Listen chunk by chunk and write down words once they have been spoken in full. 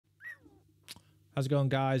How's it going,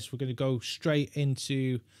 guys? We're going to go straight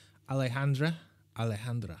into Alejandra.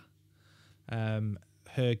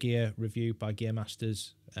 Her gear review by Gear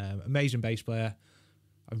Masters. Amazing bass player.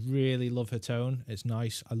 I really love her tone. It's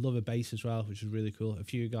nice. I love her bass as well, which is really cool. A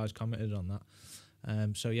few guys commented on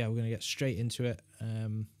that. So yeah, we're going to get straight into it.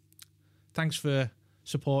 Thanks for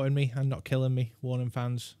supporting me and not killing me, Warning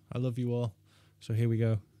fans. I love you all. So here we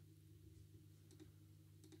go.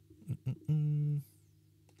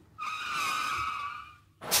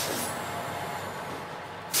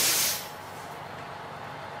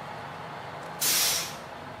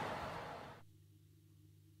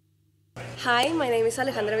 Hi, my name is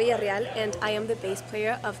Alejandra Villarreal, and I am the bass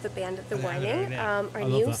player of the band The Warning. Our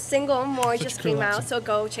new single, More, just came out, so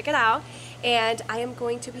go check it out. And I am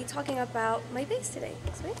going to be talking about my bass today.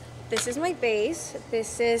 This is my bass.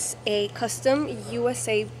 This is a custom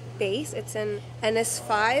USA bass. It's an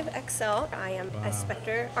NS5 XL. I am a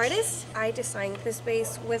Spectre artist. I designed this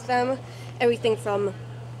bass with them. Everything from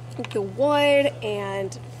the wood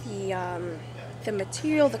and the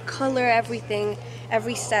material, the color, everything,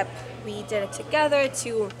 every step. We did it together,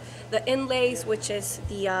 to the inlays, which is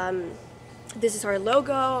this is our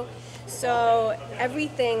logo. So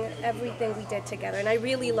everything we did together, and I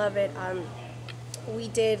really love it. We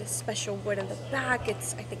did special wood in the back. I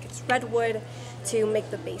think it's redwood to make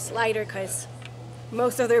the bass lighter, because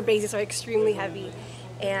most of their basses are extremely heavy,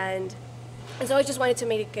 and so I just wanted to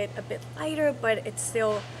make it a bit lighter, but it's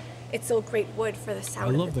still great wood for the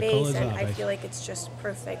sound of the bass, and I feel like it's just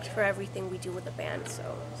perfect for everything we do with the band.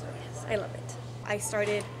 So yes, I love it. I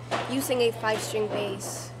started using a 5-string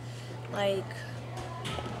bass like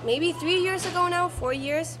maybe 3 years ago now, 4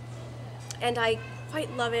 years, and I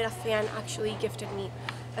quite love it. A fan actually gifted me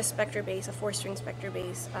a Spectre bass, a 4-string Spectre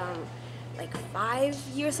bass, like 5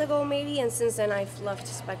 years ago maybe, and since then I've loved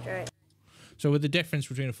Spectre. So with the difference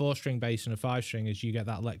between a 4-string bass and a 5-string is you get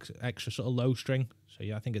that extra sort of low string. So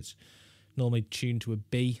yeah, I think it's normally tuned to a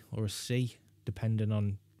B or a C, depending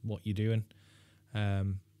on what you're doing.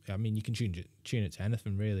 I mean, you can tune it to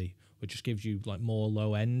anything really, which just gives you like more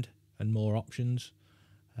low end and more options.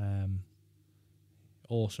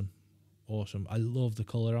 Awesome. I love the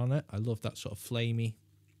color on it. I love that sort of flame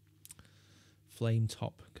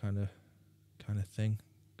top kind of thing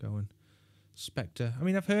going. Spectre. I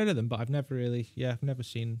mean, I've heard of them, but I've never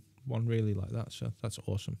seen one really like that. So that's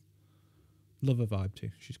awesome. Love her vibe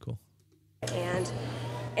too. She's cool. And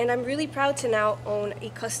I'm really proud to now own a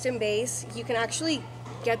custom bass. You can actually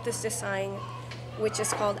get this design, which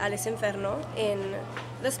is called Alice Inferno, in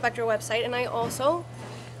the Spectre website. And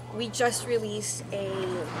we just released a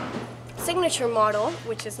signature model,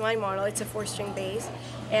 which is my model. It's a 4-string bass,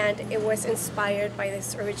 and it was inspired by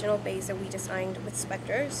this original bass that we designed with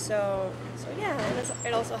Spectre. So yeah, and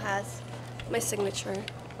it also has my signature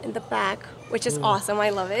in the back, which is awesome.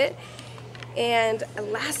 I love it. And a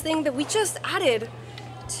last thing that we just added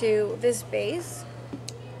to this bass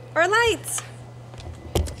are lights.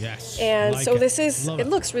 Yes. And so it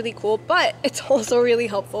looks really cool, but it's also really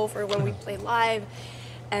helpful for when we play live.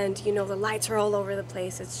 And the lights are all over the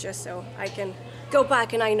place. It's just so I can go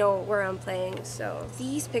back and I know where I'm playing. So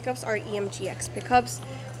these pickups are EMGX pickups.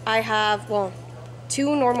 I have,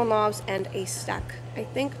 2 normal knobs and a stack, I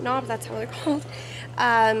think, knob. That's how they're called.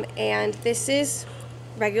 And this is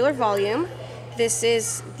regular volume. This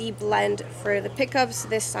is the blend for the pickups.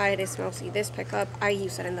 This side is mostly this pickup. I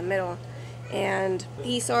use it in the middle. And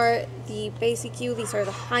these are the bass EQ. These are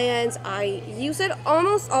the high ends. I use it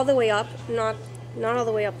almost all the way up, not all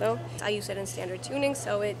the way up though. I use it in standard tuning,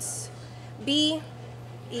 so it's B,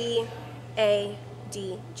 E, A,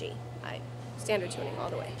 D, G. Standard tuning all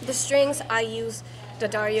the way. The strings, I use the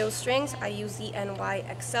Dario strings. I use the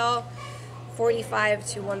NYXL 45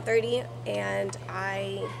 to 130, and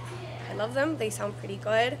I love them. They sound pretty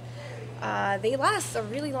good. They last a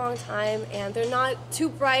really long time, and they're not too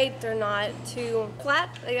bright. They're not too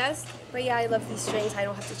flat, I guess. But yeah, I love these strings. I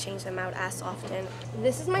don't have to change them out as often.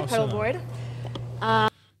 This is my pedal board.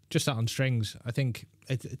 Just that on strings, I think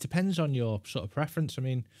it depends on your sort of preference. I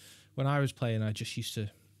mean, when I was playing, I just used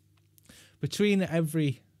to, between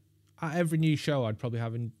every new show, I'd probably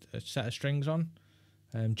have a set of strings on,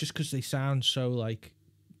 just because they sound so like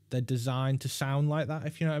they're designed to sound like that,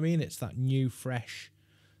 if you know what I mean. It's that new, fresh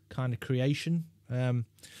kind of creation.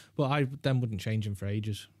 But I then wouldn't change them for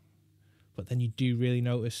ages. But then you do really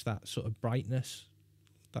notice that sort of brightness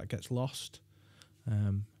that gets lost.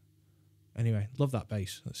 Anyway, love that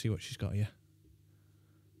bass. Let's see what she's got here.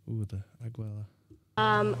 Ooh, the Aguela.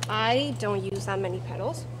 I don't use that many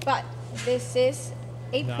pedals, but this is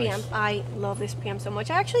a preamp. I love this preamp so much.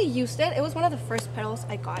 I actually used it. It was one of the first pedals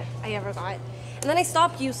I ever got. And then I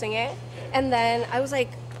stopped using it, And then I was like,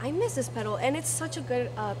 I miss this pedal, and it's such a good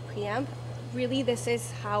preamp. Really, this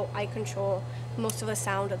is how I control most of the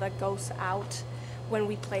sound that goes out when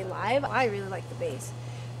we play live. I really like the bass.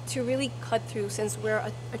 To really cut through, since we're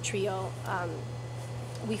a trio,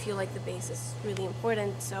 we feel like the bass is really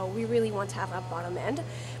important, so we really want to have a bottom end.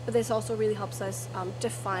 But this also really helps us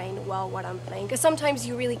define well what I'm playing, because sometimes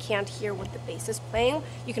you really can't hear what the bass is playing,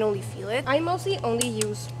 you can only feel it. I mostly only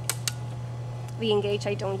use the Engage,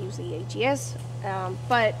 I don't use the AGS,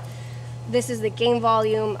 but this is the gain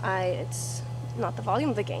volume. It's not the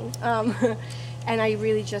volume of the gain, and I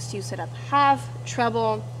really just use it at half,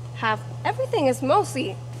 treble, half. Everything is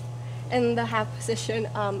mostly in the half position.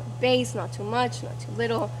 Bass, not too much, not too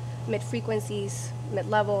little. Mid frequencies, mid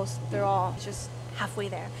levels, they're all just halfway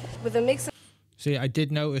there. With a mix of... See, I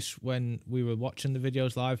did notice when we were watching the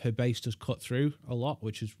videos live, her bass does cut through a lot,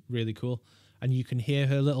 which is really cool. And you can hear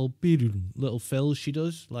her little fills she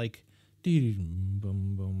does, like I've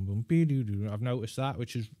noticed that,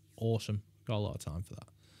 which is awesome. Got a lot of time for that.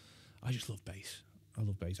 I just love bass. I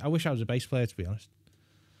love bass. I wish I was a bass player, to be honest.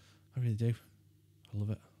 I really do. I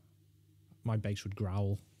love it. My bass would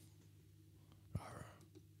growl.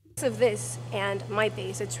 Of this and my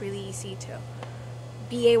bass, it's really easy to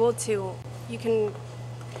be able to,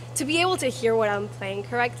 be able to hear what I'm playing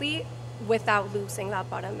correctly without losing that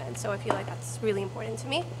bottom end. So I feel like that's really important to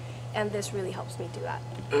me, and this really helps me do that.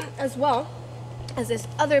 As well as this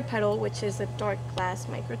other pedal, which is the dark glass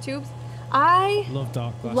microtubes. I love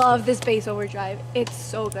dark glass. Love this bass overdrive. It's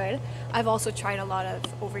so good. I've also tried a lot of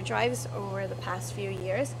overdrives over the past few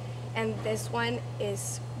years, and this one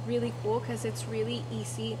is really cool because it's really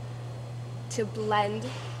easy to blend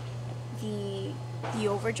the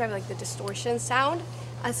overdrive, like the distortion sound,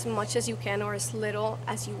 as much as you can or as little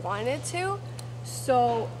as you want it to.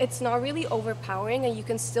 So it's not really overpowering, and you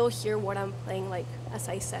can still hear what I'm playing. Like, as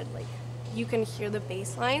I said, like you can hear the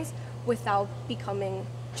bass lines without becoming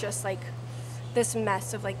just like this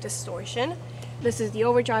mess of like distortion. This is the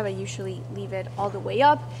overdrive. I usually leave it all the way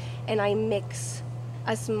up, and I mix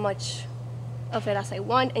as much of it as I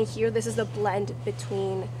want. And here, this is the blend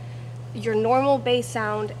between your normal bass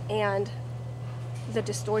sound and the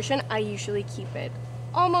distortion. I usually keep it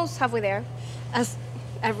almost halfway there, as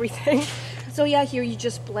everything. So yeah, here you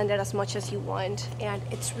just blend it as much as you want, and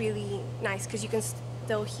it's really nice because you can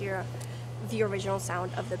still hear the original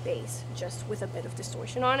sound of the bass just with a bit of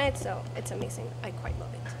distortion on it. So it's amazing. I quite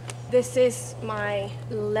love it. This is my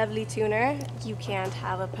lovely tuner. You can't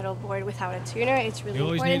have a pedal board without a tuner. It's really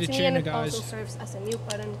important to me, and it also serves as a mute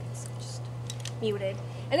button. It's just muted,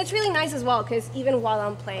 and it's really nice as well because even while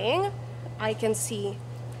I'm playing, I can see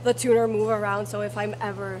the tuner move around. So if I'm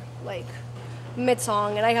ever like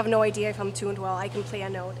mid-song and I have no idea if I'm tuned well, I can play a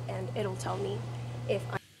note and it'll tell me if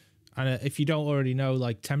I'm... And if you don't already know,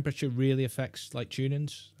 like temperature really affects like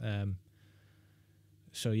tunings.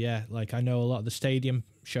 So yeah, like I know a lot of the stadium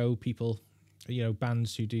show people, you know,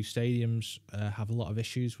 bands who do stadiums have a lot of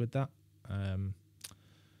issues with that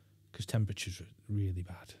because temperature's really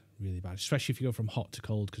bad, especially if you go from hot to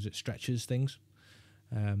cold because it stretches things.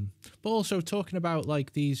 But also talking about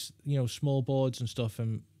like these, you know, small boards and stuff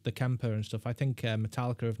and the Kemper and stuff, I think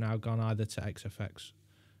Metallica have now gone either to XFX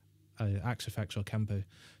or Kemper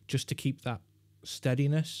just to keep that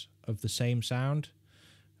steadiness of the same sound.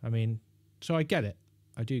 I mean, so I get it.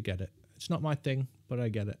 I do get it. It's not my thing, but I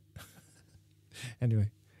get it. Anyway,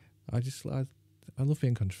 I love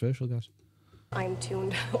being controversial, guys. I'm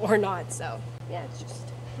tuned or not, so yeah, it's just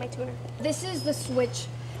my tuner. This is the switch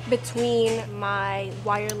between my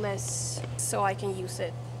wireless, so I can use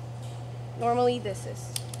it. Normally this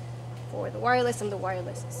is for the wireless, and the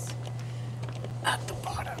wireless is at the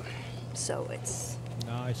bottom, so it's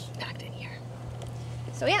nice packed in here.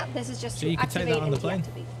 So yeah, this is just so to you can activate take that on and the plane.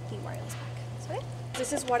 deactivate the wireless pack. So yeah,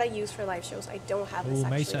 this is what I use for live shows. I don't have this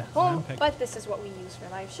actually Mesa, at home, Ampic. but this is what we use for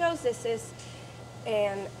live shows. This is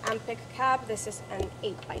an Ampic cab. This is an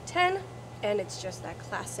 8x10, and it's just that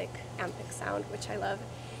classic Ampic sound, which I love.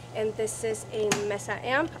 And this is a Mesa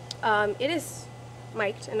amp. It is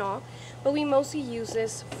mic'd and all, but we mostly use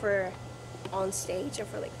this for on stage or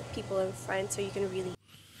for like the people in front, so you can really...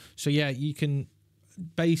 So yeah, you can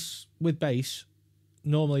bass.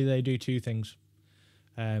 Normally they do two things.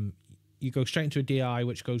 You go straight into a DI,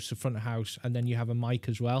 which goes to front of house, and then you have a mic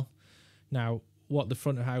as well. Now, what the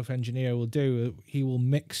front of house engineer will do, he will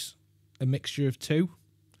mix a mixture of two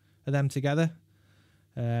of them together.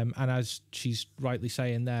 And as she's rightly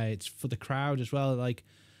saying there, it's for the crowd as well. Like,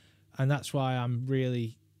 and that's why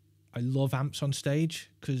I love amps on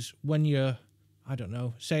stage, because when you're, I don't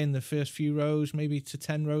know, say in the first few rows, maybe to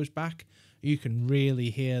 10 rows back, you can really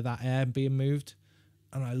hear that air being moved.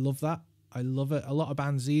 And I love that. I love it. A lot of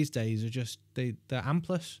bands these days are just they're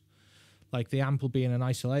ampless. Like the amp will be in an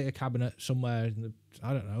isolator cabinet somewhere in the,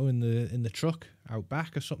 I don't know, in the truck out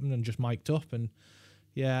back or something, and just mic'd up. And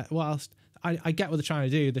yeah, whilst I get what they're trying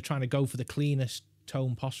to do, they're trying to go for the cleanest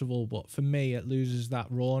tone possible, but for me it loses that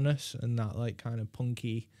rawness and that like kind of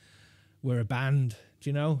punky, we're a band, do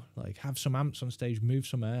you know? Like have some amps on stage, move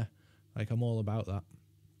some air. Like I'm all about that.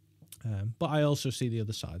 But I also see the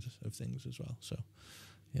other side of things as well. So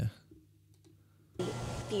yeah.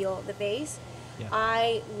 Feel the bass. Yeah.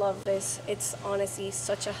 I love this. It's honestly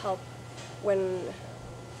such a help when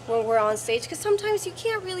we're on stage, because sometimes you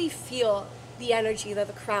can't really feel the energy that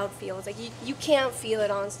the crowd feels. Like you can't feel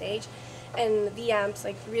it on stage, and the amps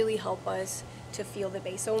like really help us to feel the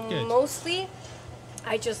bass. So Good. Mostly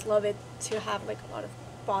I just love it to have like a lot of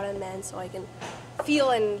bottom end so I can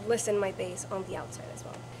feel and listen my bass on the outside as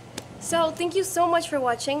well. So thank you so much for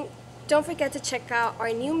watching. Don't forget to check out our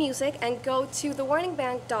new music and go to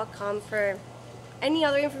thewarningband.com for any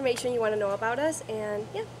other information you want to know about us. And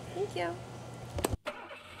yeah, thank you.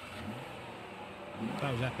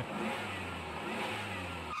 That was epic.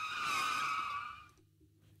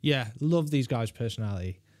 Yeah, love these guys'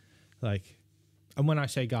 personality. Like, and when I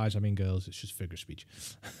say guys, I mean girls. It's just figure of speech.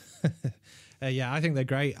 Yeah, I think they're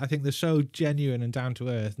great. I think they're so genuine and down to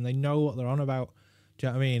earth, and they know what they're on about. Do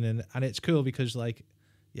you know what I mean? And it's cool because, like,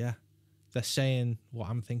 yeah, they're saying what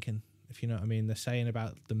I'm thinking, if you know what I mean. They're saying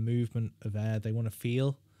about the movement of air. They want to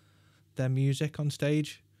feel their music on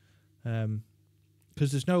stage.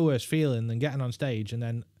 Because there's no worse feeling than getting on stage and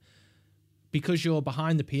then, because you're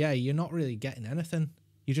behind the PA, you're not really getting anything.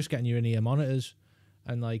 You're just getting your in-ear monitors,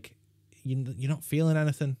 and like you're not feeling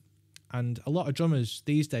anything. And a lot of drummers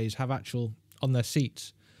these days have actual, on their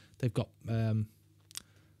seats, they've got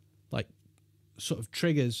like sort of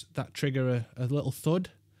triggers that trigger a little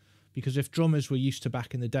thud. Because if drummers were used to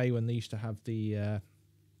back in the day when they used to have the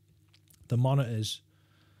monitors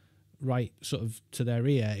right sort of to their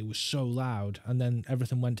ear, it was so loud, and then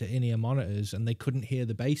everything went to in-ear monitors and they couldn't hear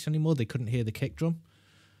the bass anymore. They couldn't hear the kick drum.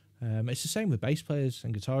 It's the same with bass players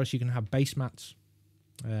and guitarists. You can have bass mats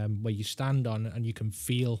where you stand on and you can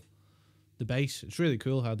feel the bass. It's really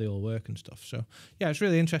cool how they all work and stuff. So yeah, it's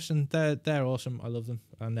really interesting. They're awesome. I love them,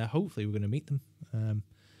 and hopefully we're going to meet them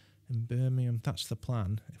in Birmingham. That's the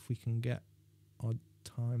plan, if we can get our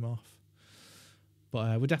time off.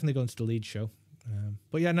 But we're definitely going to the Leeds show.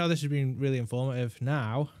 But yeah, no, this has been really informative.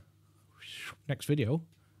 Now, next video,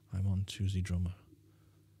 I'm on to the drummer.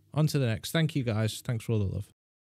 On to the next. Thank you guys. Thanks for all the love.